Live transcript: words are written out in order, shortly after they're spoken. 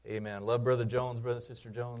Amen. Love Brother Jones, Brother Sister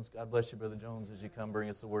Jones. God bless you, Brother Jones, as you come bring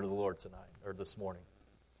us the word of the Lord tonight, or this morning.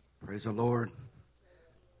 Praise the Lord.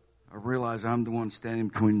 I realize I'm the one standing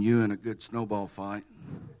between you and a good snowball fight.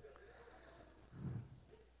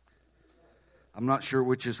 I'm not sure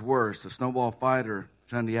which is worse, the snowball fight or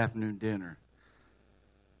Sunday afternoon dinner.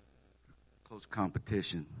 Close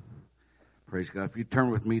competition. Praise God. If you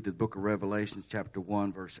turn with me to the book of Revelation, chapter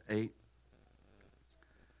 1, verse 8.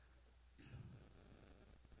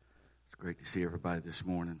 Great to see everybody this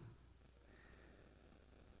morning.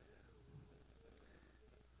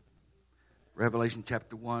 Revelation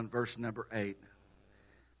chapter 1, verse number 8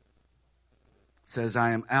 says,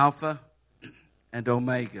 I am Alpha and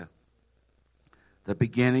Omega, the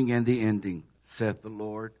beginning and the ending, saith the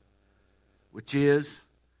Lord, which is,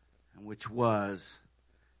 and which was,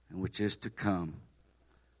 and which is to come,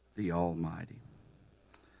 the Almighty.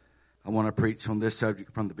 I want to preach on this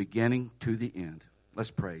subject from the beginning to the end. Let's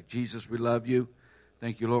pray. Jesus, we love you.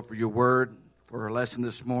 Thank you, Lord, for your word, for our lesson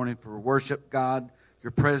this morning, for worship, God,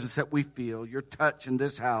 your presence that we feel, your touch in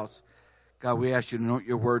this house. God, we ask you to anoint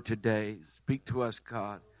your word today. Speak to us,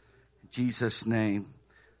 God. In Jesus' name,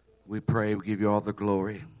 we pray. We give you all the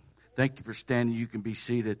glory. Thank you for standing. You can be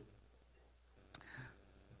seated.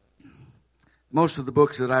 Most of the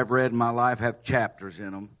books that I've read in my life have chapters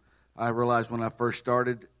in them. I realized when I first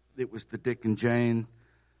started, it was the Dick and Jane,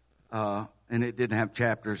 and it didn't have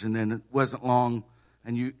chapters, and then it wasn't long.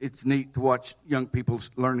 And it's neat to watch young people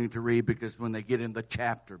learning to read, because when they get in the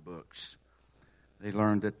chapter books, they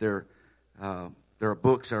learn that there are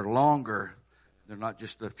books that are longer. They're not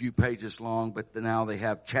just a few pages long, but now they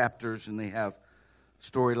have chapters and they have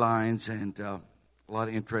storylines and a lot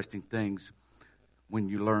of interesting things when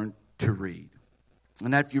you learn to read.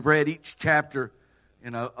 And after you've read each chapter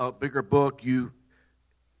in a bigger book,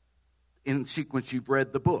 in sequence, you've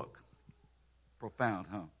read the book. Profound,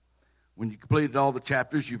 huh? When you completed all the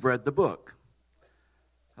chapters, you've read the book.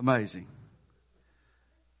 Amazing.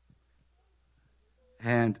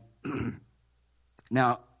 And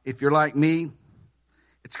now, if you're like me,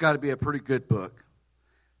 it's got to be a pretty good book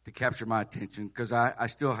to capture my attention, because I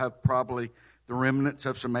still have probably the remnants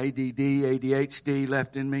of some ADD, ADHD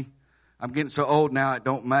left in me. I'm getting so old now, it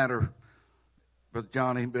don't matter, Brother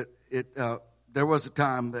Johnny, but there was a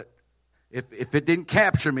time that if it didn't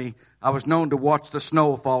capture me, I was known to watch the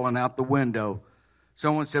snow falling out the window.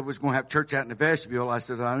 Someone said we was going to have church out in the vestibule. I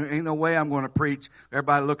said, ain't no way I'm going to preach,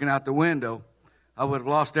 everybody looking out the window. I would have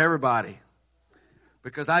lost everybody,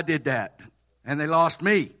 because I did that, and they lost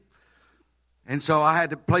me. And so I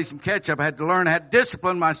had to play some catch up. I had to learn, I had to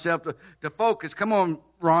discipline myself to focus. Come on,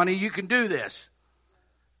 Ronnie, you can do this.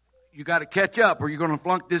 You got to catch up, or you're going to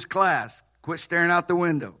flunk this class. Quit staring out the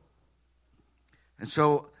window. And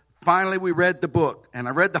so finally, we read the book, and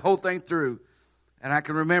I read the whole thing through, and I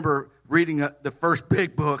can remember reading the first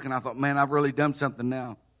big book, and I thought, man, I've really done something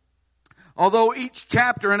now. Although each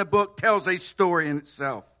chapter in a book tells a story in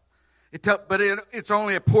itself, it's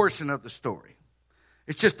only a portion of the story.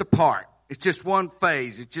 It's just a part. It's just one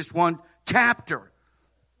phase. It's just one chapter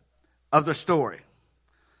of the story.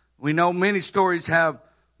 We know many stories have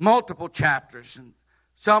multiple chapters, and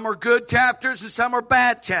some are good chapters and some are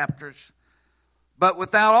bad chapters. But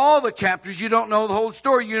without all the chapters, you don't know the whole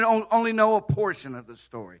story. You only know a portion of the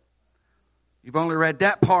story. You've only read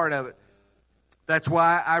that part of it. That's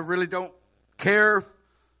why I really don't care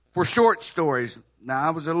for short stories. Now,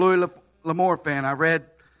 I was a Louis L'Amour fan. I read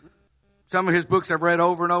some of his books. I've read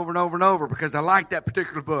over and over and over and over because I liked that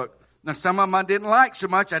particular book. Now, some of them I didn't like so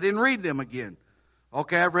much, I didn't read them again.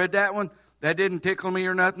 Okay, I've read that one. That didn't tickle me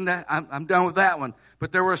or nothing. I'm done with that one.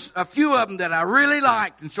 But there were a few of them that I really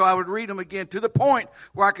liked, and so I would read them again to the point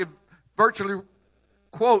where I could virtually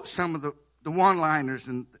quote some of the one-liners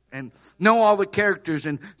and know all the characters.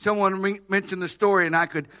 And someone mentioned the story, and I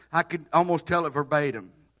could almost tell it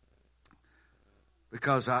verbatim,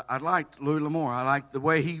 because I liked Louis L'Amour. I liked the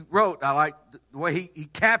way he wrote. I liked the way he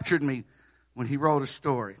captured me when he wrote a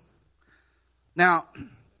story. Now,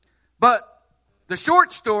 but the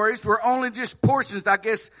short stories were only just portions. I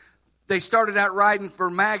guess they started out writing for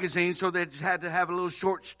magazines, so they just had to have a little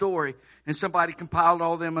short story, and somebody compiled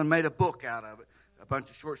all of them and made a book out of it. A bunch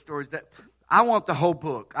of short stories. That I want the whole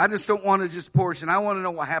book. I just don't want to just portion. I want to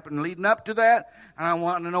know what happened leading up to that, and I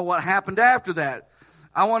want to know what happened after that.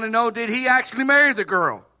 I want to know, did he actually marry the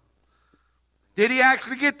girl? Did he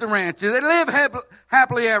actually get the ranch? Did they live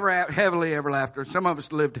happily ever after? Some of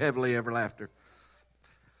us lived heavily ever after.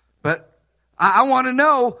 But I want to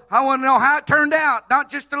know how it turned out,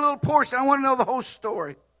 not just a little portion. I want to know the whole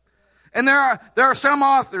story. And there are some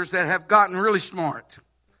authors that have gotten really smart.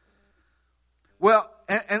 Well,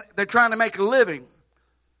 and they're trying to make a living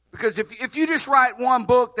Because if you just write one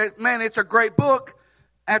book that, man, it's a great book,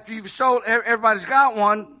 after you've sold, everybody's got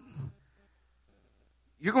one,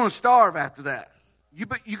 you're going to starve after that. You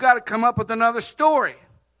got to come up with another story.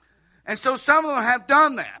 And so some of them have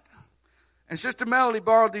done that. And Sister Melody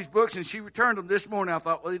borrowed these books, and she returned them this morning. I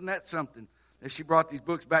thought, well, isn't that something? And she brought these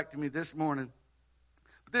books back to me this morning.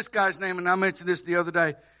 But this guy's name, and I mentioned this the other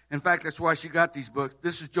day. In fact, that's why she got these books.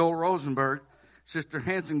 This is Joel Rosenberg. Sister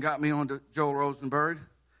Henson got me on to Joel Rosenberg.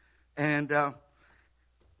 And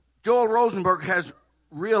Joel Rosenberg has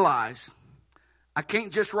realized I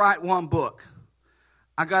can't just write one book.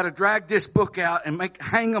 I got to drag this book out and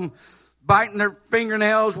hang them biting their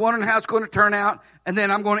fingernails, wondering how it's going to turn out, and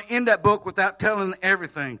then I'm going to end that book without telling them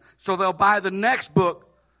everything. So they'll buy the next book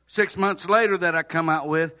 6 months later that I come out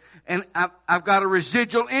with, and I've got a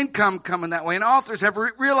residual income coming that way. And authors have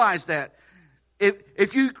realized that.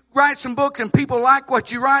 If you write some books and people like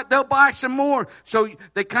what you write, they'll buy some more. So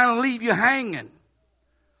they kind of leave you hanging.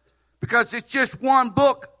 Because it's just one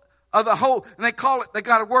book of the whole, and they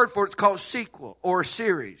got a word for it, it's called sequel or a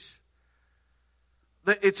series.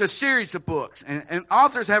 It's a series of books. And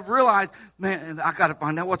authors have realized, man, I got to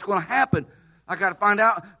find out what's going to happen. I got to find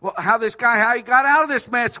out how he got out of this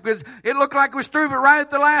mess, because it looked like it was through, but right at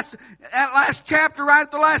the last chapter, right at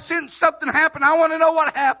the last sentence, something happened. I want to know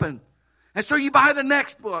what happened. And so you buy the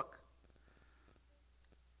next book.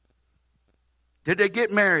 Did they get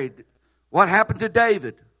married? What happened to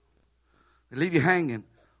David? They leave you hanging.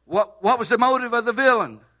 What was the motive of the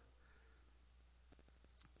villain?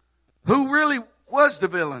 Who really was the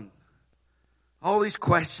villain? All these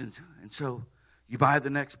questions. And so you buy the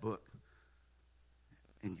next book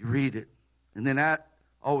and you read it. And then that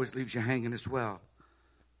always leaves you hanging as well.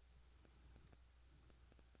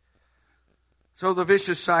 So the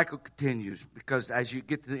vicious cycle continues, because as you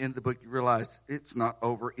get to the end of the book, you realize it's not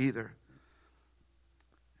over either.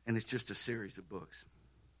 And it's just a series of books.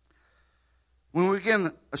 When we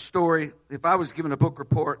begin a story, if I was given a book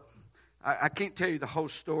report, I can't tell you the whole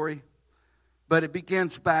story, but it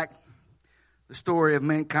begins back, the story of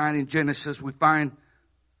mankind in Genesis. We find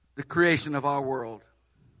the creation of our world,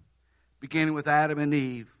 beginning with Adam and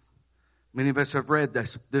Eve. Many of us have read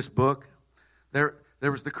this book. There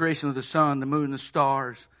was the creation of the sun, the moon, the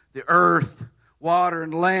stars, the earth, water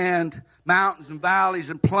and land, mountains and valleys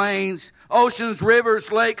and plains, oceans,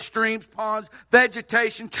 rivers, lakes, streams, ponds,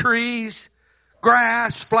 vegetation, trees,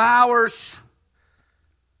 grass, flowers.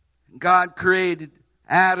 God created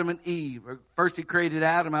Adam and Eve. First he created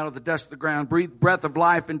Adam out of the dust of the ground, breathed breath of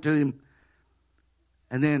life into him,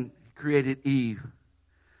 and then he created Eve.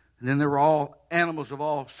 And then there were all animals of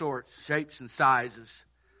all sorts, shapes and sizes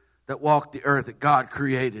that walked the earth that God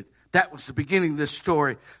created. That was the beginning of this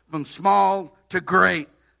story, from small to great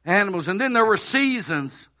animals. And then there were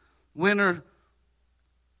seasons: winter,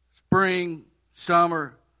 spring,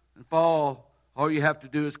 summer, and fall. All you have to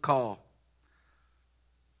do is call.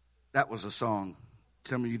 That was a song.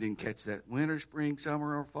 Some of you didn't catch that. Winter, spring,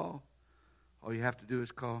 summer, or fall. All you have to do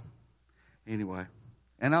is call. Anyway,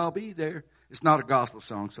 and I'll be there. It's not a gospel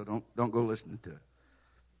song, so don't go listening to it.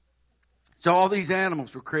 So all these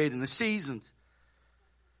animals were created in the seasons.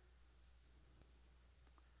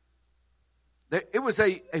 It was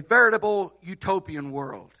a veritable utopian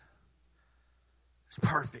world. It's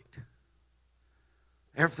perfect.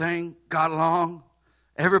 Everything got along.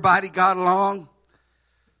 Everybody got along.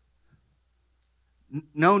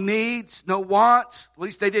 No needs, no wants. At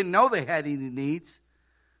least they didn't know they had any needs.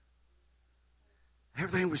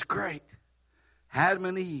 Everything was great. Adam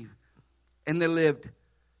and Eve. And they lived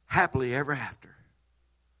happily ever after.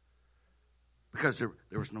 Because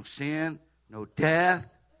there was no sin, no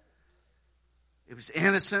death. It was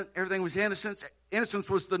innocent. Everything was innocent. Innocence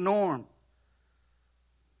was the norm.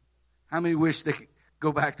 How many wish they could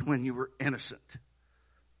go back to when you were innocent?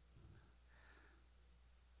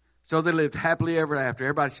 So they lived happily ever after.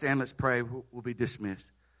 Everybody stand, let's pray. We'll be dismissed.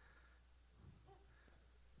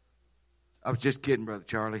 I was just kidding, Brother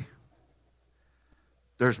Charlie.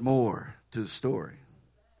 There's more to the story.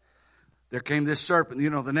 There came this serpent,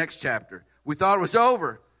 the next chapter. We thought it was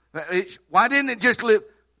over. Why didn't it just live?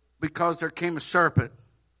 Because there came a serpent.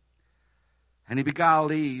 And he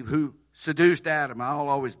beguiled Eve, who seduced Adam. I'll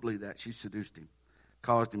always believe that. She seduced him.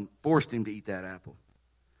 Forced him to eat that apple.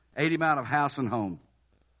 Ate him out of house and home.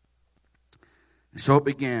 And so it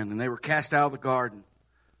began. And they were cast out of the garden.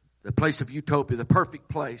 The place of utopia, the perfect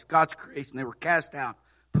place. God's creation. They were cast out,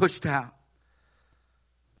 pushed out.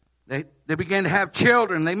 They began to have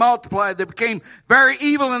children. They multiplied. They became very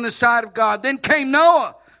evil in the sight of God. Then came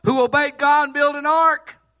Noah, who obeyed God and built an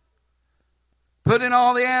ark. put in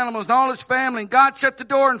all the animals and all his family. And God shut the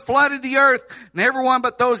door and flooded the earth, and everyone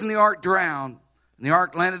but those in the ark drowned. And the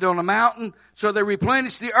ark landed on a mountain, so they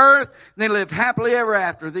replenished the earth, and they lived happily ever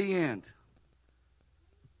after. The end.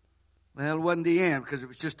 Well, it wasn't the end because it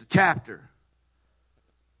was just a chapter.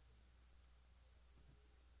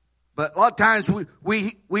 But a lot of times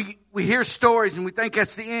we hear stories and we think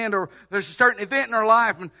that's the end, or there's a certain event in our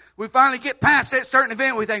life and we finally get past that certain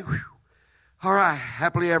event and we think, whew, all right,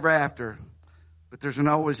 happily ever after. But there's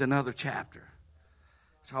always another chapter.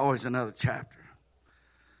 There's always another chapter.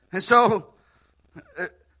 And so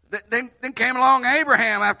then came along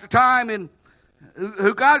Abraham after time, and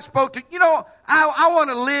who God spoke to. You know, I want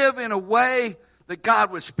to live in a way that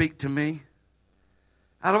God would speak to me.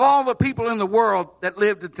 Out of all the people in the world that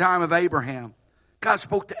lived at the time of Abraham, God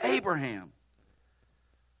spoke to Abraham.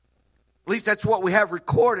 At least that's what we have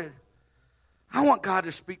recorded. I want God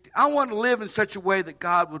to speak. I want to live in such a way that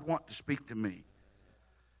God would want to speak to me.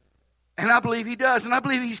 And I believe He does. And I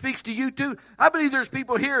believe He speaks to you too. I believe there's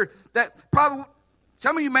people here that probably,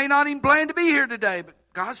 some of you may not even plan to be here today, but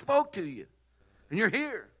God spoke to you. And you're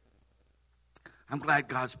here. I'm glad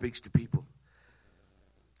God speaks to people.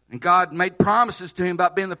 And God made promises to him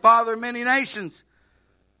about being the father of many nations.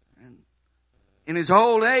 And in his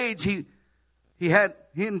old age, he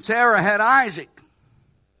and Sarah had Isaac.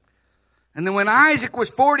 And then when Isaac was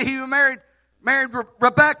 40, he married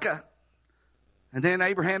Rebekah. And then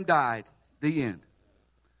Abraham died. The end.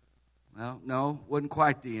 Well, no, wasn't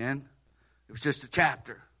quite the end. It was just a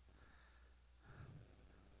chapter.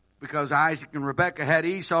 Because Isaac and Rebekah had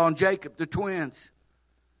Esau and Jacob, the twins.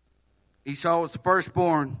 Esau was the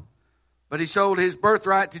firstborn, but he sold his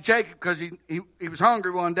birthright to Jacob because he was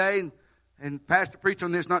hungry one day, and Pastor preached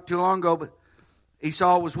on this not too long ago, but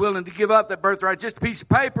Esau was willing to give up that birthright. Just a piece of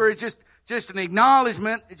paper. It's just an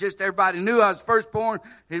acknowledgement. It just everybody knew I was firstborn.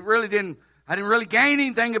 I didn't really gain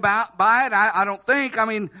anything by it. I don't think. I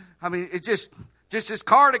mean, it's just this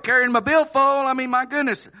car to carry in my billfold. I mean, my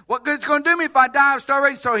goodness, what good it's going to do me if I die of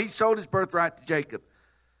starvation? So he sold his birthright to Jacob.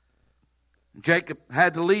 Jacob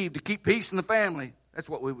had to leave to keep peace in the family. That's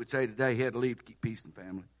what we would say today. He had to leave to keep peace in the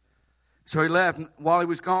family. So he left. And while he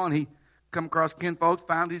was gone, he come across kinfolks,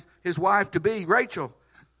 found his wife to be, Rachel.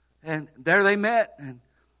 And there they met. And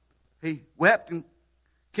he wept and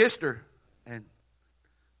kissed her. And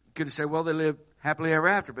you could have said, well, they lived happily ever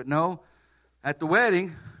after. But no, at the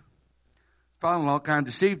wedding, father-in-law kind of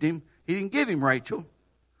deceived him. He didn't give him Rachel.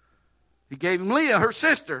 He gave him Leah, her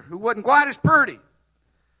sister, who wasn't quite as pretty.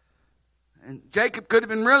 And Jacob could have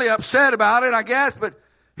been really upset about it, I guess, but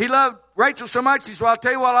he loved Rachel so much, he said, well, I'll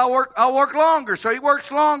tell you what, I'll work longer. So he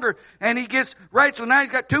works longer, and he gets Rachel. Now he's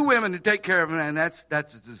got two women to take care of him, and that's a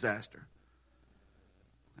disaster.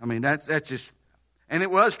 I mean, that's just, and it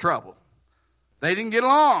was trouble. They didn't get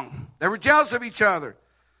along. They were jealous of each other.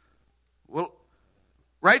 Well,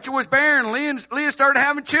 Rachel was barren. Leah started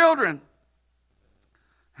having children.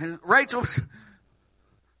 And Rachel,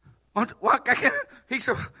 what? He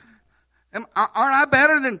said, aren't I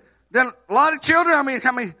better than a lot of children? I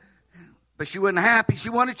mean, but she wasn't happy. She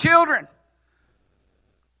wanted children.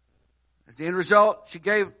 As the end result, she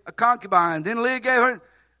gave a concubine. Then Leah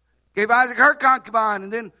gave Isaac her concubine.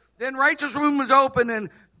 And then Rachel's womb was open, and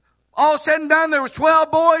all said and done, there was 12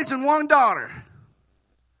 boys and one daughter.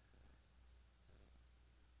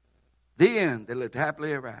 The end. They lived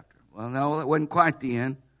happily ever after. Well, no, that wasn't quite the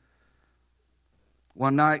end.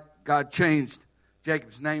 One night, God changed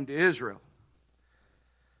Jacob's name to Israel.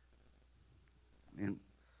 And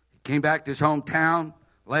he came back to his hometown.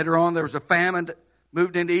 Later on, there was a famine that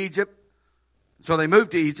moved into Egypt. So they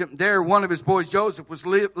moved to Egypt. There, one of his boys, Joseph, was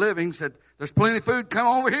living. Said, there's plenty of food. Come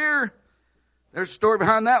over here. There's a story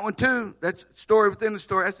behind that one, too. That's a story within the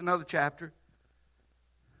story. That's another chapter.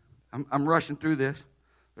 I'm rushing through this.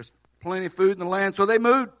 There's plenty of food in the land. So they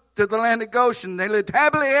moved to the land of Goshen. They lived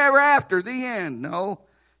happily ever after. The end. No,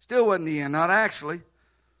 still wasn't the end. Not actually.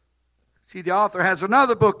 See, the author has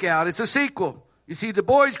another book out. It's a sequel. You see, the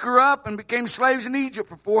boys grew up and became slaves in Egypt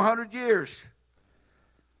for 400 years.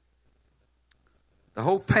 The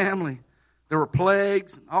whole family. There were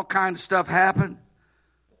plagues. All kinds of stuff happened.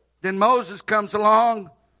 Then Moses comes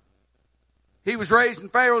along. He was raised in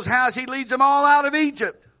Pharaoh's house. He leads them all out of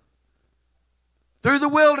Egypt. Through the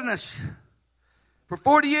wilderness. For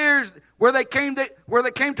 40 years, where they came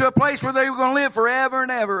to a place where they were going to live forever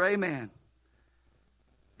and ever. Amen.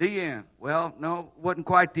 The end. Well, no, it wasn't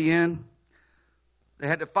quite the end. They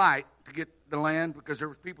had to fight to get the land because there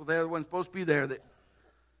was people there that wasn't supposed to be there. And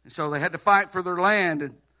so they had to fight for their land.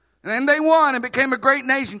 And then they won and became a great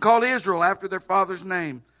nation called Israel after their father's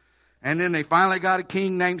name. And then they finally got a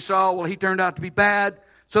king named Saul. Well, he turned out to be bad.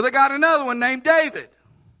 So they got another one named David.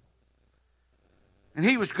 And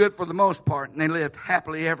he was good for the most part, and they lived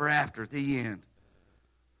happily ever after at the end.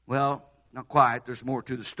 Well, not quite. There's more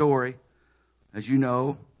to the story. As you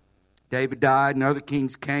know, David died, and other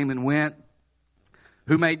kings came and went,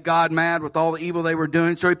 who made God mad with all the evil they were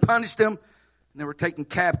doing. So he punished them, and they were taken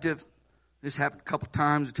captive. This happened a couple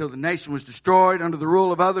times until the nation was destroyed under the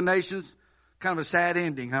rule of other nations. Kind of a sad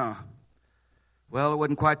ending, huh? Well, it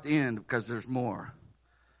wasn't quite the end, because there's more.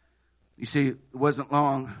 You see, it wasn't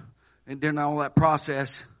long, and during all that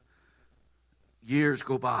process, years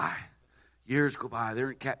go by. Years go by.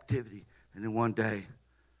 They're in captivity. And then one day,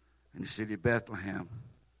 in the city of Bethlehem,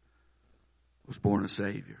 was born a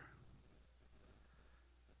Savior.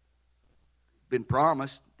 Been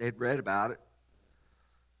promised. They'd read about it.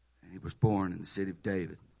 And he was born in the city of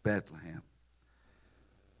David, Bethlehem.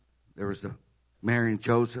 There was the Mary and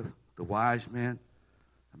Joseph, the wise men,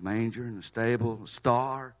 a manger and a stable, a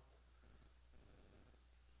star.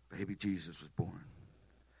 Baby Jesus was born.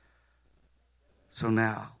 So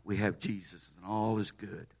now we have Jesus, and all is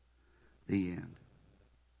good. The end.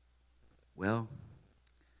 Well,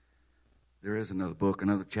 there is another book,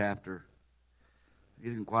 another chapter. It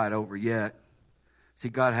isn't quite over yet. See,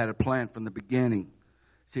 God had a plan from the beginning.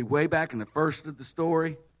 See, way back in the first of the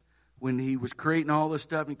story, when he was creating all this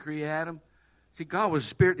stuff and created Adam, see, God was a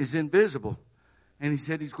spirit, is invisible. And he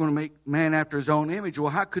said he's going to make man after his own image.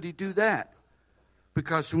 Well, how could he do that?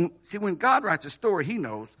 Because, see, when God writes a story, he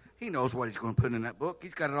knows what he's going to put in that book.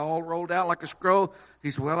 He's got it all rolled out like a scroll.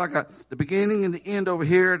 He said, well, I got the beginning and the end over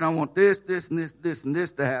here, and I want this, this, and this, this, and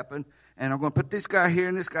this to happen. And I'm going to put this guy here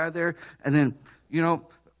and this guy there. And then,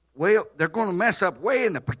 they're going to mess up way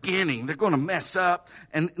in the beginning. They're going to mess up.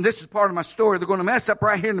 And this is part of my story. They're going to mess up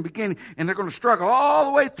right here in the beginning. And they're going to struggle all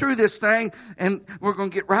the way through this thing. And we're going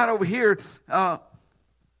to get right over here. We're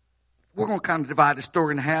going to kind of divide the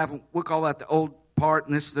story in half. We'll call that the old part,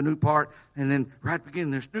 and this is the new part. And then right at the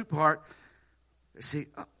beginning, there's new part. See,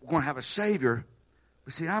 we're going to have a Savior.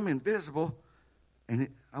 But see, I'm invisible. And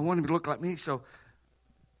I want him to look like me. So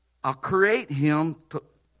I'll create man to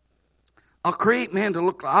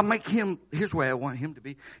look like, I'll make him, here's the way I want him to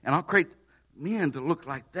be. And I'll create men to look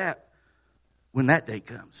like that when that day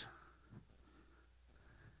comes.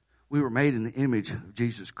 We were made in the image of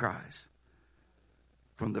Jesus Christ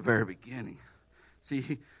from the very beginning.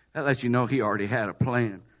 See, that lets you know he already had a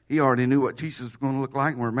plan. He already knew what Jesus was going to look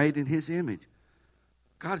like, and we're made in his image.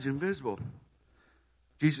 God's invisible.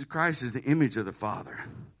 Jesus Christ is the image of the Father.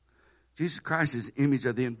 Jesus Christ is the image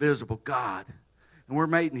of the invisible God. And we're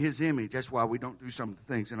made in his image. That's why we don't do some of the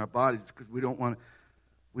things in our bodies, because we don't want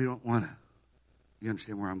to. You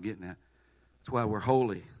understand where I'm getting at? That's why we're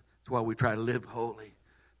holy. That's why we try to live holy,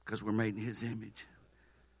 because we're made in his image.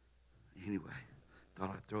 Anyway, thought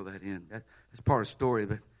I'd throw that in. That's part of the story,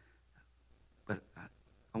 but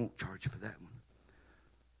I won't charge you for that one.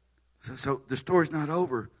 So the story's not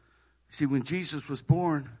over. See, when Jesus was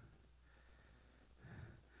born,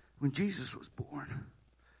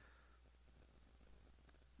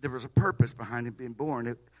 there was a purpose behind him being born.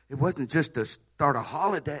 It wasn't just to start a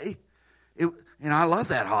holiday. And I love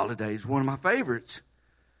that holiday. It's one of my favorites.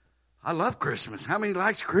 I love Christmas. How many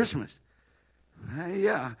likes Christmas? Hey,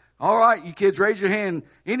 yeah. All right, you kids, raise your hand.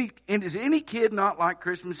 Does any kid not like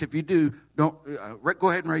Christmas? If you do, go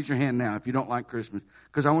ahead and raise your hand now if you don't like Christmas.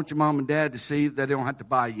 Because I want your mom and dad to see that they don't have to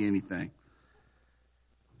buy you anything.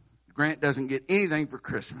 Grant doesn't get anything for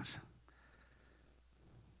Christmas.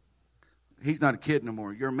 He's not a kid no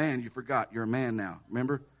more. You're a man. You forgot. You're a man now.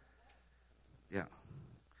 Remember? Yeah.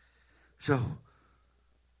 So,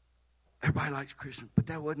 everybody likes Christmas, but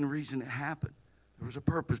that wasn't the reason it happened. There was a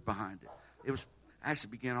purpose behind it. It was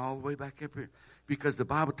actually began all the way back up here, because the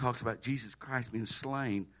Bible talks about Jesus Christ being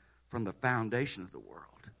slain from the foundation of the world.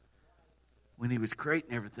 When he was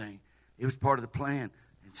creating everything, it was part of the plan.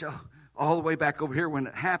 And so all the way back over here when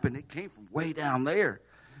it happened, it came from way down there.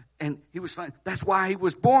 And he was slain. That's why he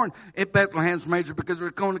was born at Bethlehem's manger, because there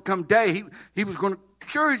was going to come day. He was going to,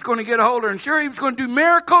 sure he's going to get a hold of her, and sure he was going to do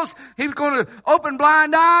miracles. He was going to open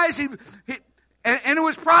blind eyes. And it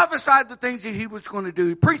was prophesied the things that he was going to do.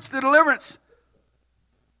 He preached the deliverance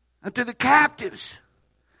unto the captives.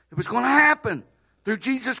 It was going to happen through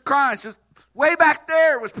Jesus Christ. Just way back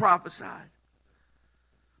there it was prophesied.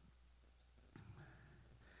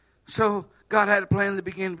 So God had a plan in the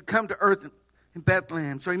beginning to come to earth in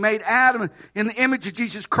Bethlehem. So he made Adam in the image of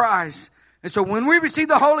Jesus Christ. And so when we receive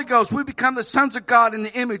the Holy Ghost, we become the sons of God in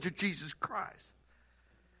the image of Jesus Christ.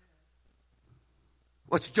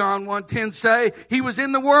 What's John 1:10 say? He was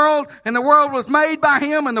in the world, and the world was made by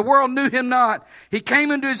him, and the world knew him not. He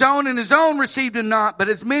came into his own, and his own received him not. But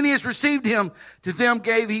as many as received him, to them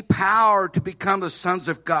gave he power to become the sons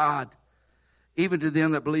of God, even to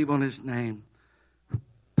them that believe on his name.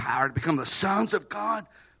 Power to become the sons of God.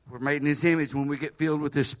 We're made in his image. When we get filled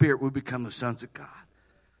with his Spirit, we become the sons of God.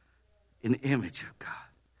 In the image of God.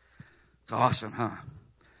 It's awesome, huh?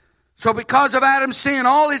 So because of Adam's sin,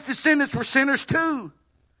 all his descendants were sinners too.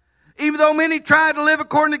 Even though many tried to live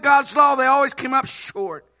according to God's law, they always came up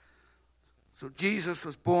short. So Jesus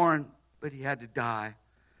was born, but he had to die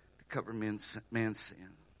to cover man's sin.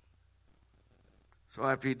 So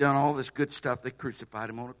after he'd done all this good stuff, they crucified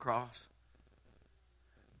him on a cross.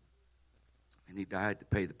 And he died to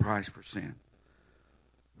pay the price for sin.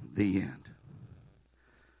 The end.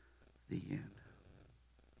 The end.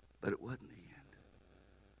 But it wasn't the end.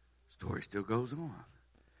 The story still goes on.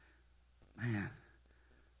 Man,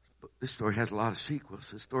 this story has a lot of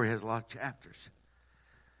sequels. This story has a lot of chapters.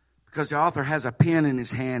 Because the author has a pen in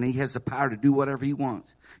his hand. He has the power to do whatever he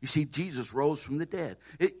wants. You see, Jesus rose from the dead.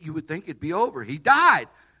 You would think it'd be over. He died.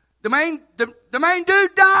 The main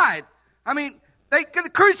dude died. I mean, they could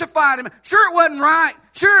have crucified him. Sure, it wasn't right.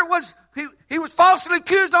 Sure, it was. He was falsely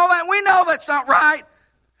accused and all that. We know that's not right.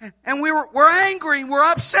 And we're angry. We're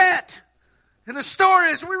upset. And the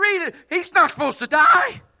story, as we read it, he's not supposed to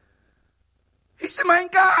die. He's the main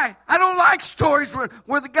guy. I don't like stories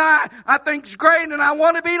where the guy I think is great and I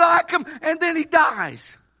want to be like him and then he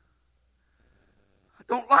dies. I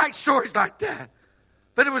don't like stories like that.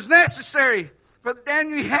 But it was necessary. Brother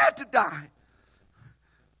Daniel, he had to die.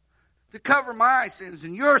 To cover my sins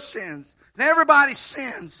and your sins and everybody's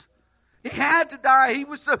sins. He had to die. He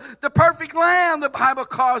was the perfect lamb, the Bible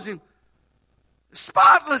calls him. The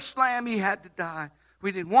spotless lamb, he had to die.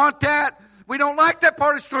 We didn't want that. We don't like that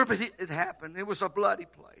part of the story, but it happened. It was a bloody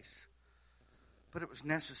place. But it was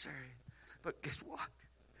necessary. But guess what?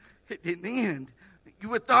 It didn't end. You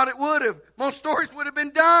would have thought it would have. Most stories would have been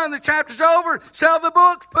done. The chapter's over. Sell the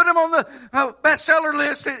books. Put them on the bestseller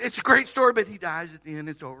list. It's a great story, but he dies at the end.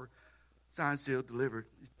 It's over. Signed, sealed, delivered.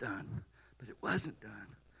 It's done. But it wasn't done.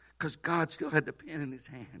 Because God still had the pen in his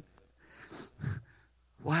hand.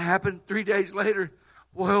 What happened 3 days later?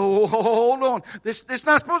 Well, hold on. This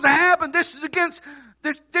not supposed to happen. This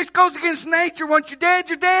goes against nature. Once you're dead,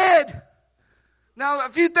 you're dead. Now, a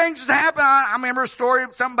few things has happened. I remember a story,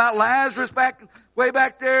 something about Lazarus way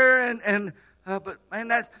back there, and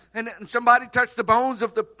somebody touched the bones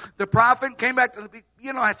of the prophet and came back to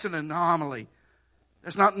that's an anomaly.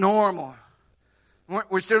 That's not normal.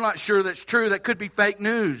 We're still not sure that's true. That could be fake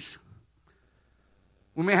news.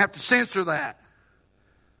 We may have to censor that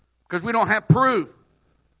because we don't have proof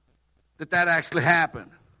that actually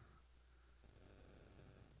happened.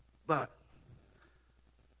 But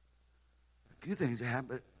a few things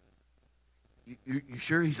happened. You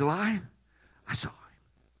sure he's alive? I saw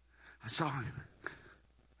him.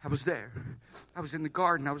 I was there. I was in the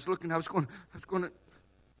garden. I was looking. I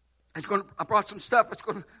brought some stuff. I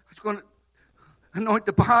was going to anoint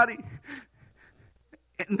the body.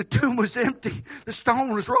 And the tomb was empty. The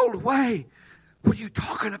stone was rolled away. What are you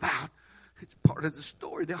talking about? It's part of the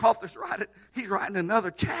story. The author's writing. He's writing another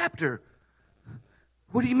chapter.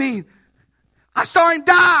 What do you mean? I saw him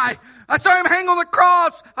die. I saw him hang on the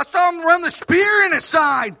cross. I saw him run the spear in his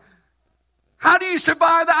side. How do you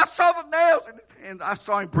survive that? I saw the nails in his hand. I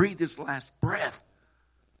saw him breathe his last breath.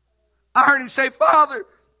 I heard him say, Father,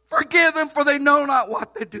 forgive them, for they know not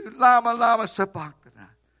what they do. Lama, lama, sabachthani.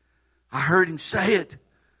 I heard him say it.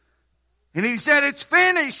 And he said, it's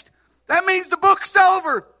finished. That means the book's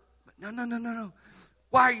over. But no.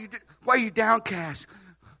 Why are you downcast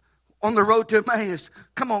on the road to Emmaus?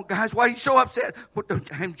 Come on, guys. Why are you so upset?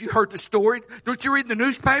 Haven't you heard the story? Don't you read the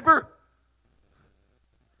newspaper?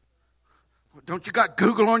 Don't you got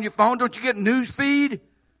Google on your phone? Don't you get news feed?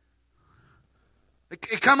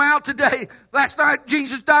 It come out today. Last night,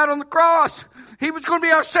 Jesus died on the cross. He was going to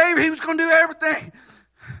be our Savior. He was going to do everything.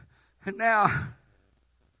 And now,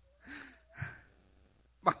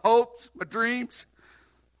 my hopes, my dreams,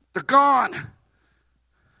 they're gone. And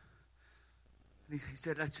he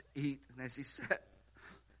said, let's eat. And as he sat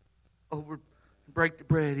over and break the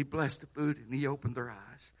bread, he blessed the food and he opened their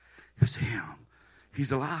eyes. It was him.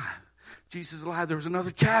 He's alive. Jesus is alive. There was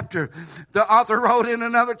another chapter. The author wrote in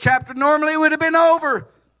another chapter. Normally it would have been over.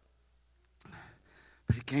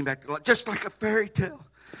 But he came back to life, just like a fairy tale.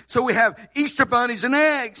 So we have Easter bunnies and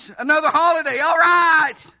eggs. Another holiday. All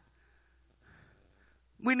right.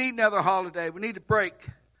 We need another holiday. We need a break.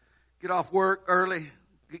 Get off work early.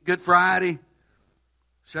 Get Good Friday.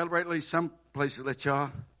 Celebrate at least some places let y'all.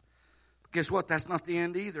 Guess what? That's not the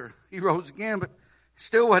end either. He rose again, but it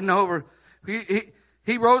still wasn't over.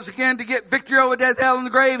 He rose again to get victory over death, hell, and the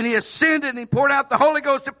grave, and he ascended and he poured out the Holy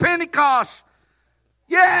Ghost at Pentecost.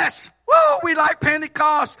 Yes! Woo! We like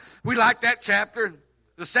Pentecost. We like that chapter,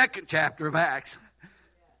 the second chapter of Acts.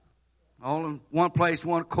 All in one place,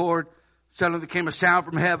 one accord. Suddenly there came a sound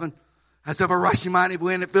from heaven as of a rushing mighty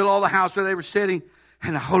wind. It filled all the house where they were sitting.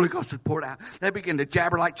 And the Holy Ghost was poured out. They began to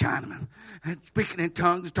jabber like Chinamen. And speaking in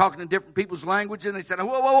tongues, talking in different people's language. And they said,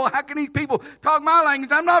 whoa, how can these people talk my language?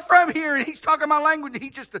 I'm not from here. And he's talking my language. And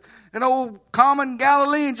he's just an old common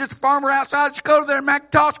Galilean, just a farmer outside Chicago there in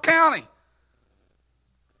McIntosh County.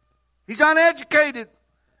 He's uneducated.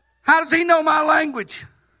 How does he know my language?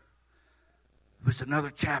 It was another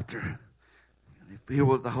chapter. And they filled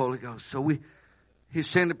with the Holy Ghost. So he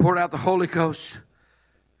ascended, poured out the Holy Ghost,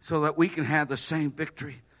 so that we can have the same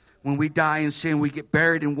victory. When we die in sin, we get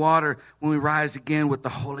buried in water. When we rise again with the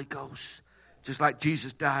Holy Ghost. Just like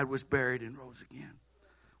Jesus died, was buried, and rose again.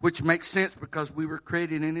 Which makes sense because we were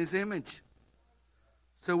created in His image.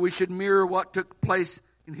 So we should mirror what took place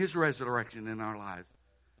in His resurrection in our lives.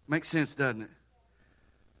 Makes sense, doesn't it?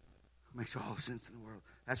 Makes all the sense in the world.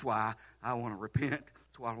 That's why I want to repent.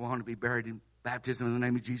 That's why I want to be buried in baptism in the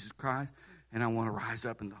name of Jesus Christ. And I want to rise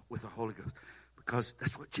up with the Holy Ghost. Because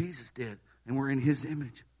that's what Jesus did. And we're in His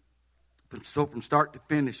image. So from start to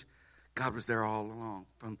finish, God was there all along.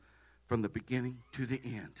 From the beginning to the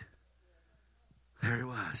end. There He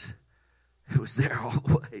was. It was there all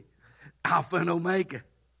the way. Alpha and Omega.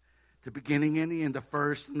 The beginning and the end. The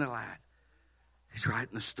first and the last. He's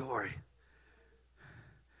writing the story.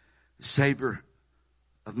 The Savior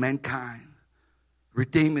of mankind.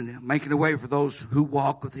 Redeeming them. Making a way for those who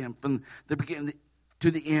walk with Him. From the beginning to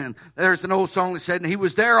the end. There's an old song that said, and He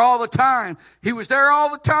was there all the time. He was there all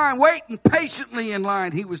the time, waiting patiently in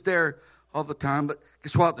line. He was there all the time. But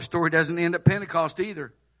guess what? The story doesn't end at Pentecost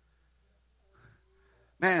either.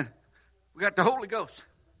 Man, we got the Holy Ghost.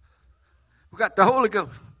 We got the Holy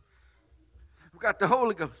Ghost. We got the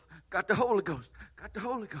Holy Ghost. Got the Holy Ghost. Got the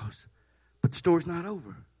Holy Ghost. But the story's not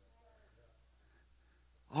over.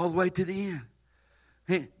 All the way to the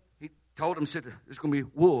end. He told him, said, there's going to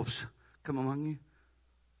be wolves come among you.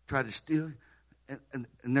 Try to steal you.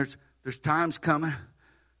 And there's times coming.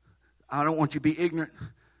 I don't want you to be ignorant.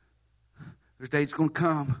 There's days going to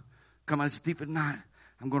come as a thief at night.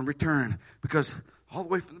 I'm going to return. Because all the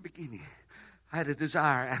way from the beginning, I had a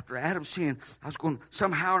desire after Adam sinned. I was going to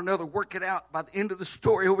somehow or another work it out by the end of the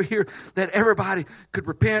story over here that everybody could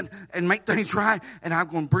repent and make things right. And I'm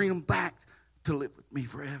going to bring them back to live with me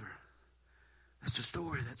forever. That's the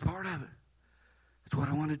story. That's part of it. That's what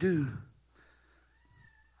I want to do.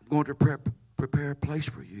 I'm going to prepare a place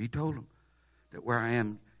for you. He told them that where I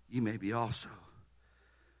am, you may be also.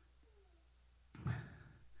 He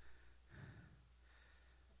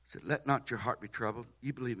said, let not your heart be troubled.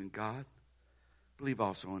 You believe in God. Believe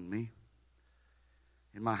also in me.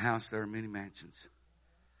 In my house there are many mansions.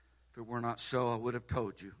 If it were not so, I would have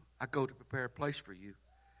told you. I go to prepare a place for you.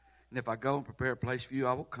 And if I go and prepare a place for you,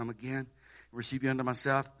 I will come again and receive you unto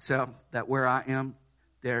myself, that where I am,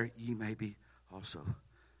 there ye may be also.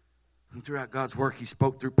 And throughout God's work, He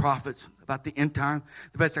spoke through prophets about the end time.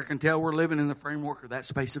 The best I can tell, we're living in the framework of that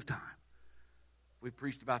space of time. We've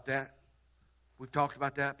preached about that. We've talked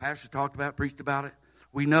about that. Pastors talked about it, preached about it.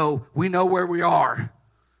 We know where we are.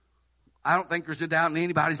 I don't think there's a doubt in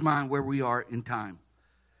anybody's mind where we are in time.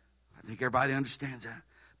 I think everybody understands that.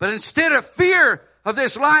 But instead of fear of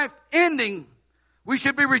this life ending, we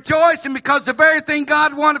should be rejoicing because the very thing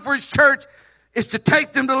God wanted for His church is to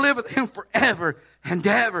take them to live with Him forever and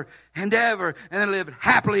ever and ever and then live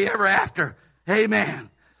happily ever after. Amen.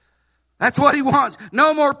 That's what He wants.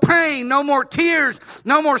 No more pain, no more tears,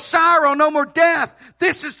 no more sorrow, no more death.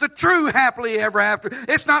 This is the true happily ever after.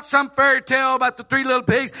 It's not some fairy tale about the 3 little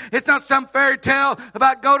pigs. It's not some fairy tale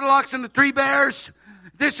about Goldilocks and the 3 bears.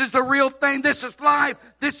 This is the real thing. This is life.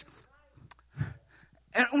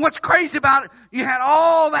 And what's crazy about it, you had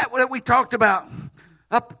all that we talked about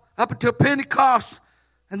up until Pentecost.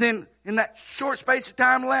 And then in that short space of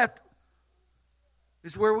time left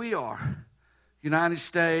is where we are. United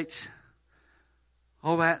States.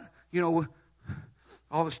 All that,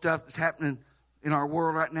 all the stuff that's happening in our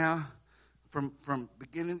world right now from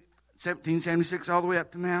beginning 1776 all the way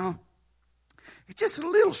up to now. It's just a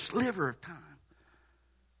little sliver of time.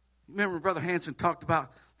 Remember Brother Hanson talked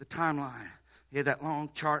about the timeline. He had that long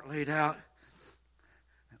chart laid out.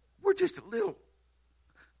 We're just a little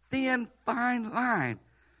thin, fine line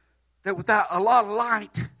that without a lot of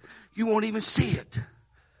light, you won't even see it.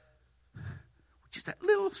 Just that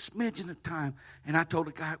little smidgen of time. And I told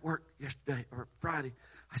a guy at work yesterday or Friday,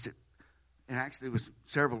 I said, And actually, it was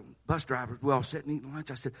several bus drivers. We all sitting eating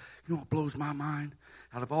lunch. I said, you know what blows my mind?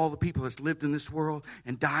 Out of all the people that's lived in this world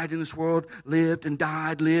and died in this world, lived and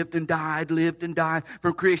died, lived and died, lived and died,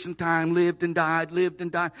 from creation time, lived and died, lived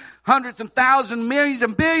and died. Hundreds and thousands, millions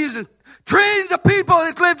and billions and trillions of people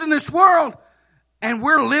that lived in this world. And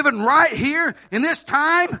we're living right here in this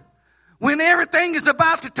time when everything is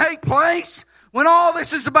about to take place. When all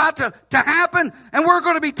this is about to happen, and we're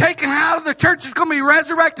going to be taken out of the church, is going to be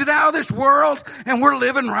resurrected out of this world, and we're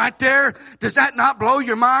living right there. Does that not blow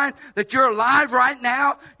your mind that you're alive right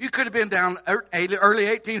now? You could have been down early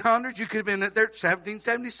 1800s. You could have been there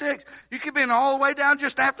 1776. You could have been all the way down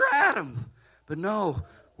just after Adam. But no,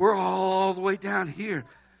 we're all the way down here.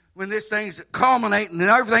 When this thing's culminating and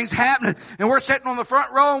everything's happening, and we're sitting on the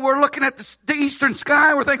front row and we're looking at the eastern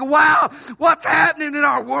sky, and we're thinking, wow, what's happening in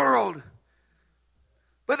our world?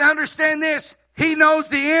 But understand this, He knows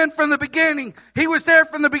the end from the beginning. He was there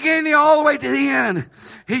from the beginning all the way to the end.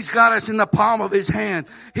 He's got us in the palm of His hand.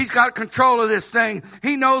 He's got control of this thing.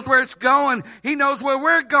 He knows where it's going. He knows where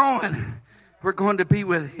we're going. We're going to be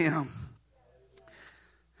with Him.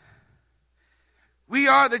 We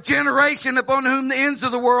are the generation upon whom the ends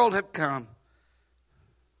of the world have come.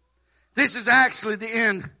 This is actually the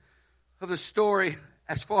end of the story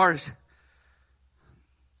as far as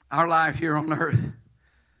our life here on earth.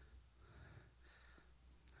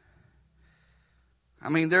 I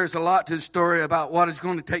mean, there's a lot to the story about what is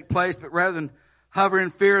going to take place, but rather than hover in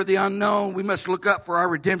fear of the unknown, we must look up, for our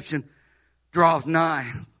redemption draweth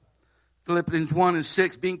nigh. Philippians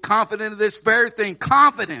 1:6, being confident of this very thing,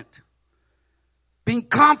 being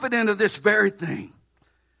confident of this very thing,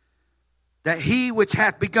 that He which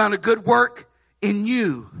hath begun a good work in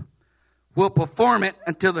you will perform it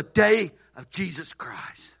until the day of Jesus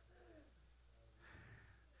Christ.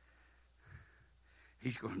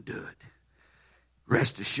 He's going to do it.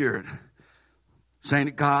 Rest assured. Saying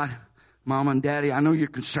to God, Mama and Daddy, I know you're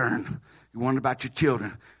concerned. You're wondering about your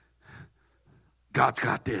children. God's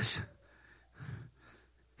got this.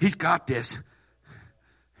 He's got this.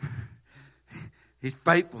 He's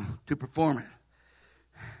faithful to perform it.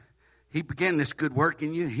 He began this good work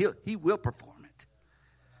in you. He will perform it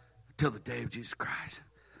until the day of Jesus Christ.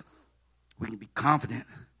 We can be confident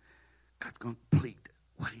God's going to complete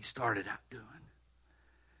what He started out doing.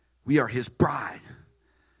 We are His bride.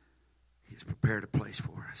 He has prepared a place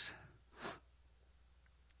for us.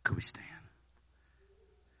 Could we stand?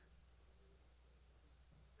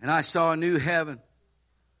 And I saw a new heaven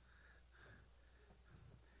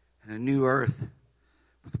and a new earth.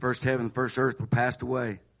 But the first heaven and the first earth were passed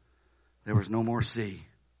away. There was no more sea.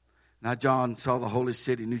 Now John saw the holy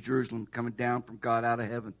city, New Jerusalem, coming down from God out of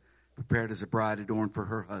heaven, prepared as a bride adorned for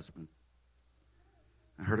her husband.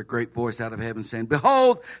 I heard a great voice out of heaven saying,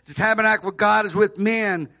 behold, the tabernacle of God is with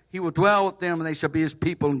men. He will dwell with them, and they shall be His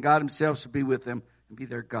people, and God Himself shall be with them and be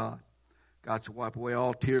their God. God shall wipe away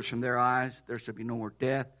all tears from their eyes. There shall be no more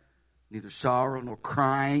death, neither sorrow nor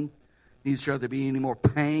crying, neither shall there be any more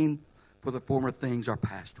pain, for the former things are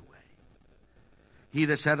passed away. He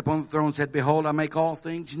that sat upon the throne said, behold, I make all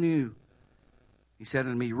things new. He said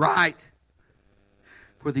unto me, write,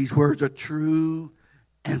 for these words are true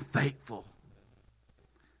and faithful.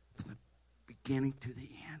 Beginning to the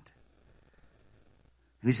end.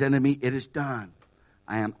 And He said to me, it is done.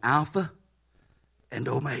 I am Alpha and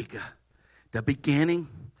Omega, the beginning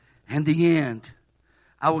and the end.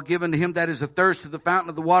 I will give unto him that is athirst of the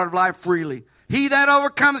fountain of the water of life freely. He that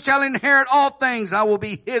overcometh shall inherit all things. I will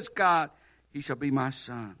be his God. He shall be my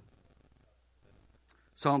son.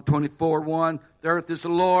 Psalm 24:1. The earth is the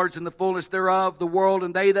Lord's and the fullness thereof, the world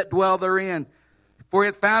and they that dwell therein. For He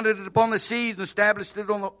hath founded it upon the seas and established it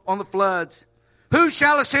on the floods. Who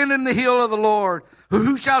shall ascend in the hill of the Lord?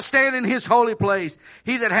 Who shall stand in His holy place?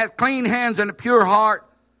 He that hath clean hands and a pure heart,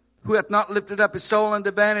 who hath not lifted up his soul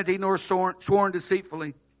unto vanity, nor sworn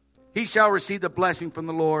deceitfully. He shall receive the blessing from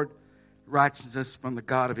the Lord, righteousness from the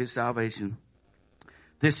God of his salvation.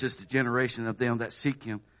 This is the generation of them that seek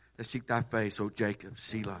Him, that seek Thy face, O Jacob,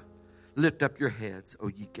 Selah. Lift up your heads, O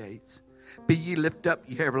ye gates. Be ye lift up,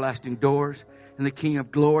 ye everlasting doors, and the King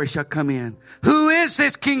of glory shall come in. Who is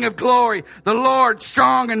this King of glory? The Lord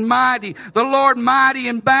strong and mighty, the Lord mighty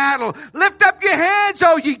in battle. Lift up your heads,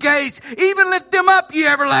 O ye gates, even lift them up, ye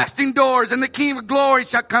everlasting doors, and the King of glory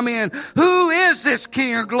shall come in. Who is this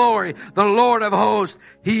King of glory? The Lord of hosts.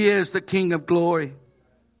 He is the King of glory.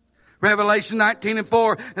 Revelation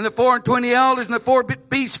 19:4. And the 24 elders and the 4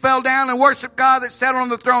 beasts fell down and worshiped God that sat on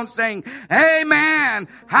the throne, saying, Amen,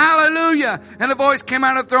 hallelujah. And a voice came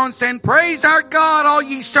out of the throne saying, Praise our God, all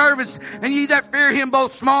ye servants, and ye that fear him,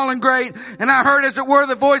 both small and great. And I heard as it were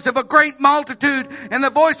the voice of a great multitude, and the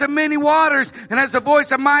voice of many waters, and as the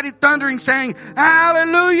voice of mighty thundering, saying,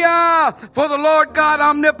 Hallelujah! For the Lord God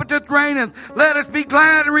omnipotent reigneth. Let us be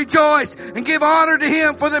glad and rejoice, and give honor to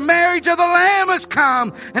him, for the marriage of the Lamb is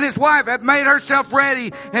come, and his wife hath made herself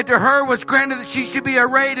ready, and to her was granted that she should be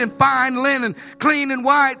arrayed in fine linen, clean and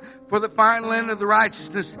white, for the fine linen of the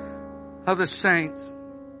righteousness of the saints.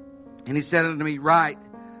 And he said unto me, Write,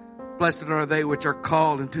 blessed are they which are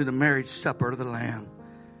called into the marriage supper of the Lamb.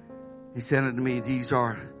 He said unto me, These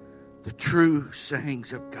are the true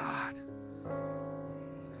sayings of God.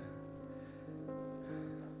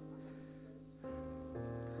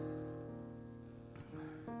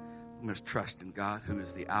 We must trust in God, who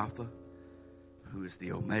is the Alpha, who is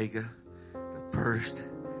the Omega, the first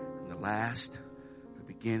and the last, the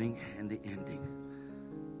beginning and the ending.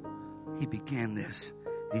 He began this.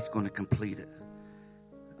 He's going to complete it.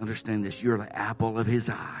 Understand this. You're the apple of his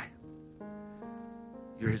eye.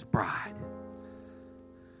 You're his bride.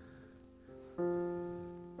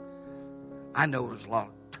 I know there's a lot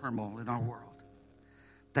of turmoil in our world.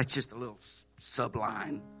 That's just a little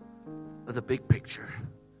subline of the big picture.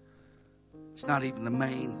 It's not even the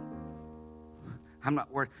main. I'm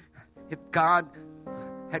not worried. If God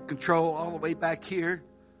had control all the way back here,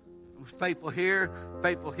 was faithful here,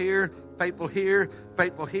 faithful here, faithful here,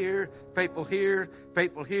 faithful here, faithful here,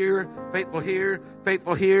 faithful here, faithful here,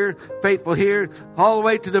 faithful here, faithful here, all the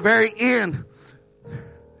way to the very end.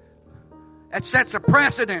 That sets a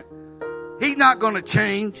precedent. He's not going to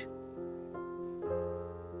change.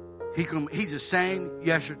 He's the same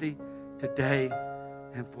yesterday, today,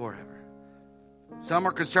 and forever. Some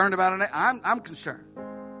are concerned about it. I'm concerned.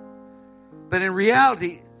 But in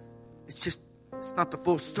reality, it's not the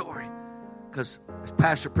full story. Because as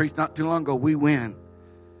Pastor preached not too long ago, we win.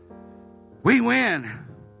 We win.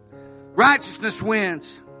 Righteousness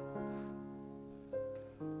wins.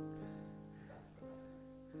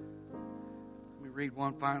 Let me read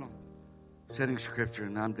one final setting scripture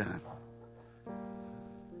and I'm done.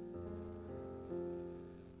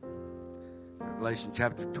 Revelation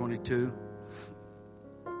chapter 22.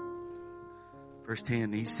 Verse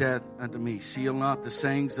 10, he saith unto me, Seal not the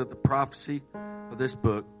sayings of the prophecy of this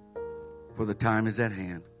book, for the time is at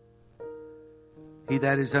hand. He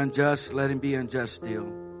that is unjust, let him be unjust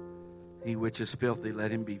still. He which is filthy,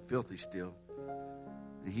 let him be filthy still.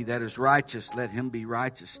 And he that is righteous, let him be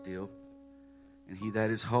righteous still. And he that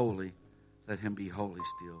is holy, let him be holy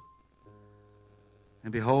still.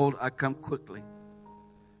 And behold, I come quickly.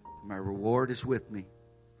 My reward is with me,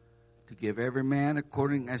 to give every man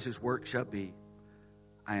according as his work shall be.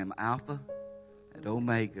 I am Alpha and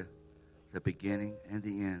Omega, the beginning and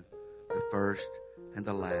the end, the first and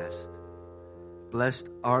the last. Blessed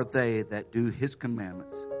are they that do his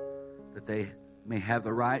commandments, that they may have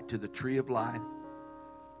the right to the tree of life,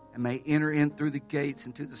 and may enter in through the gates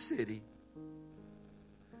into the city.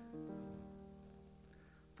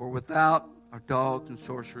 For without are dogs and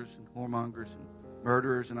sorcerers and whoremongers and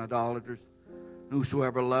murderers and idolaters,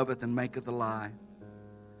 whosoever loveth and maketh a lie.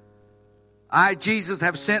 I, Jesus,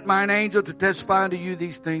 have sent mine angel to testify unto you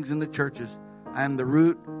these things in the churches. I am the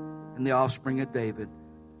root and the offspring of David,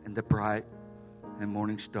 and the bright and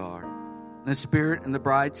morning star. And the Spirit and the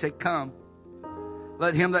bride say, Come.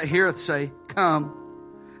 Let him that heareth say, Come.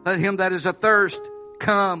 Let him that is athirst,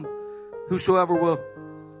 come. Whosoever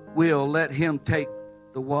will, let him take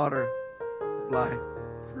the water of life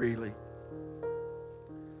freely.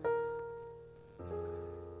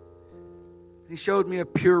 He showed me a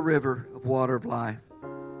pure river of water of life,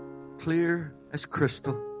 clear as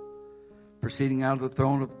crystal, proceeding out of the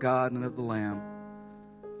throne of God and of the Lamb.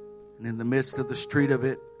 And in the midst of the street of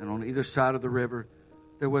it, and on either side of the river,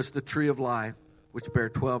 there was the tree of life, which bare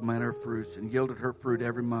 12 manner of fruits, and yielded her fruit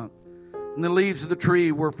every month. And the leaves of the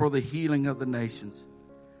tree were for the healing of the nations.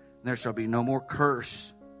 And there shall be no more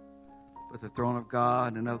curse, but the throne of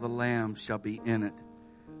God and of the Lamb shall be in it,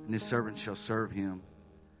 and his servants shall serve him.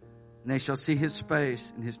 And they shall see his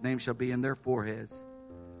face, and his name shall be in their foreheads.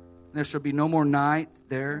 And there shall be no more night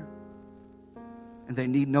there, and they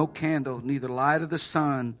need no candle, neither light of the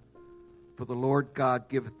sun, for the Lord God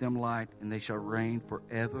giveth them light, and they shall reign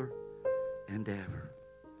forever and ever.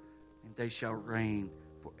 And they shall reign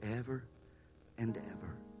forever and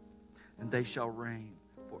ever. And they shall reign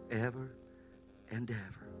forever and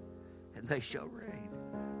ever. And they shall reign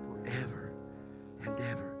forever and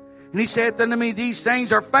ever. And he said unto me, These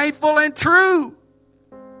things are faithful and true.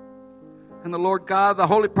 And the Lord God, the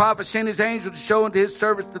holy prophet, sent his angel to show unto his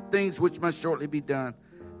servants the things which must shortly be done.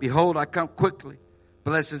 Behold, I come quickly.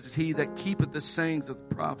 Blessed is he that keepeth the sayings of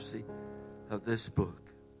the prophecy of this book.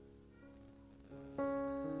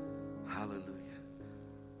 Hallelujah.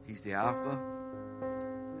 He's the Alpha.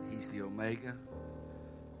 He's the Omega.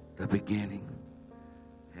 The beginning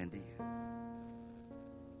and the end.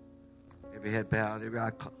 Every head bowed, every eye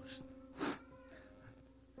closed.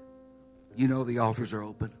 You know the altars are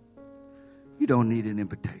open. You don't need an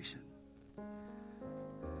invitation.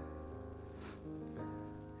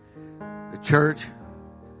 The church,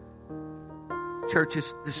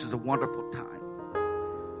 this is a wonderful time.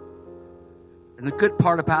 And the good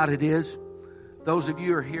part about it is, those of you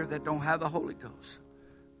who are here that don't have the Holy Ghost,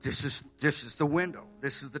 this is the window.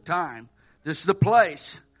 This is the time. This is the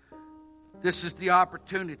place. This is the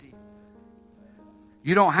opportunity.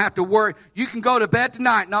 You don't have to worry. You can go to bed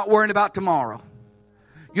tonight not worrying about tomorrow.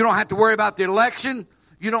 You don't have to worry about the election.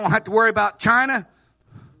 You don't have to worry about China.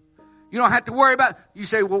 You don't have to worry about, you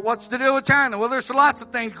say, well, what's the deal with China? Well, there's lots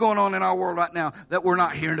of things going on in our world right now that we're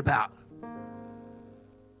not hearing about.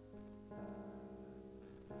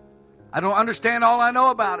 I don't understand all I know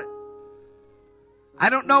about it. I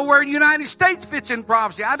don't know where the United States fits in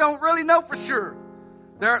prophecy. I don't really know for sure.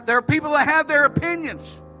 There are people that have their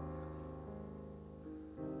opinions.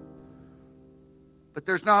 But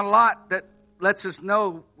there's not a lot that lets us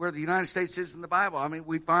know where the United States is in the Bible. I mean,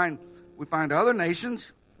 we find other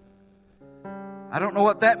nations. I don't know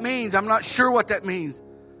what that means. I'm not sure what that means.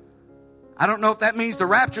 I don't know if that means the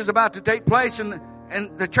rapture is about to take place and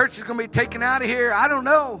the church is going to be taken out of here. I don't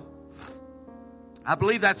know. I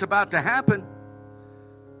believe that's about to happen.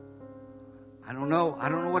 I don't know. I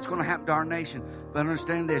don't know what's going to happen to our nation. But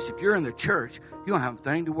understand this. If you're in the church, you don't have a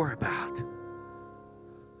thing to worry about.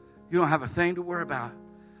 You don't have a thing to worry about.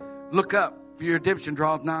 Look up, for your redemption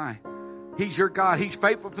draweth nigh. He's your God. He's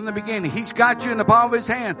faithful from the beginning. He's got you in the palm of his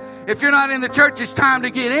hand. If you're not in the church, it's time to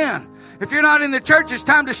get in. If you're not in the church, it's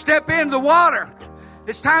time to step into the water.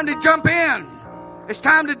 It's time to jump in. It's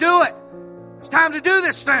time to do it. It's time to do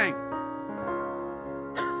this thing.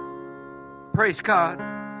 Praise God.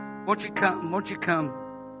 Won't you come? Won't you come?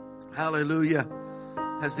 Hallelujah.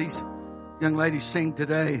 As these young ladies sing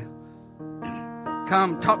today.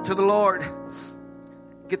 Come, talk to the Lord.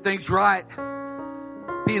 Get things right.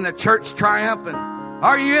 Be in the church triumphant.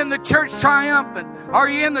 Are you in the church triumphant? Are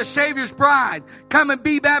you in the Savior's bride? Come and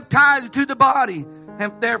be baptized into the body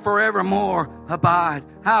and there forevermore abide.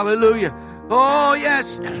 Hallelujah. Oh,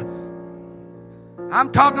 yes.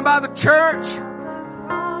 I'm talking about the church.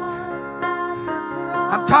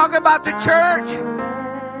 I'm talking about the church.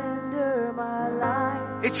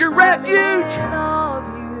 It's your refuge.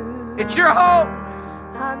 It's your hope.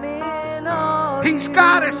 He's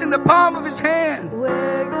got us in the palm of his hand.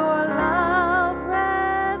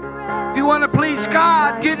 If you want to please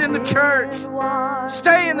God, get in the church.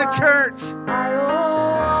 Stay in the church.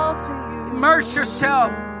 Immerse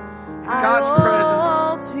yourself in God's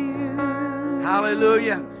presence.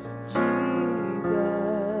 Hallelujah.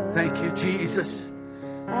 Thank you, Jesus.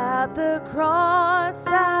 At the cross,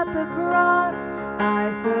 I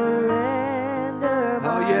surrender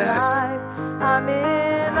my life. I'm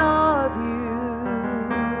in awe of you.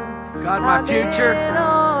 God, my future,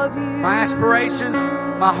 my aspirations,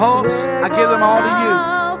 my hopes, I give them all to you.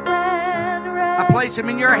 I place them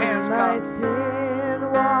in your hands, God.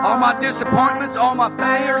 All my disappointments, all my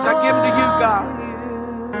failures, I give them to you, God.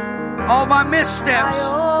 All my missteps,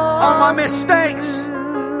 all my mistakes,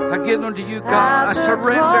 I give them to you, God. I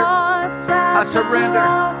surrender. I surrender.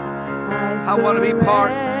 I want to be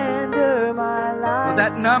part of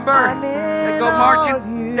that number that go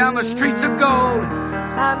marching down the streets of gold.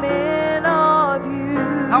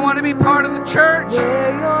 I want to be part of the church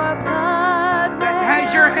that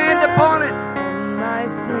has your hand upon it.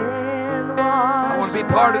 I want to be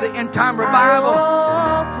part of the end time revival.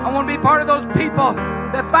 I want to be part of those people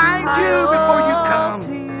that find you before you come.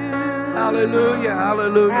 Hallelujah,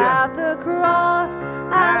 hallelujah. At the cross,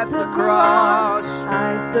 I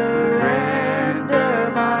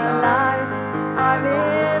surrender my life. I'm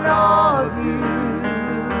in awe of you.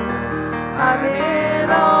 I'm in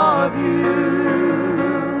awe of you.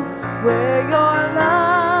 Where your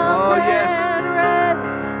love ran red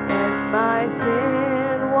and my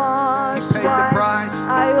sin washed He paid the price.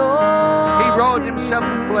 He robed himself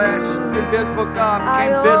in flesh. Invisible God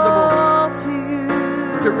became visible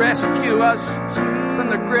to rescue us from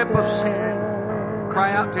the grip of sin.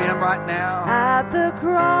 Cry out to him right now. At the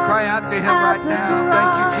cross, cry out to him right now.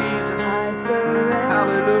 Thank you, Jesus.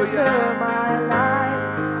 Hallelujah. My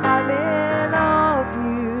life, I'm in awe of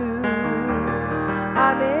you.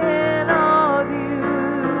 I'm in awe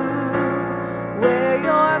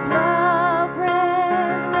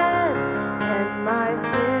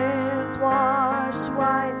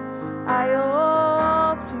I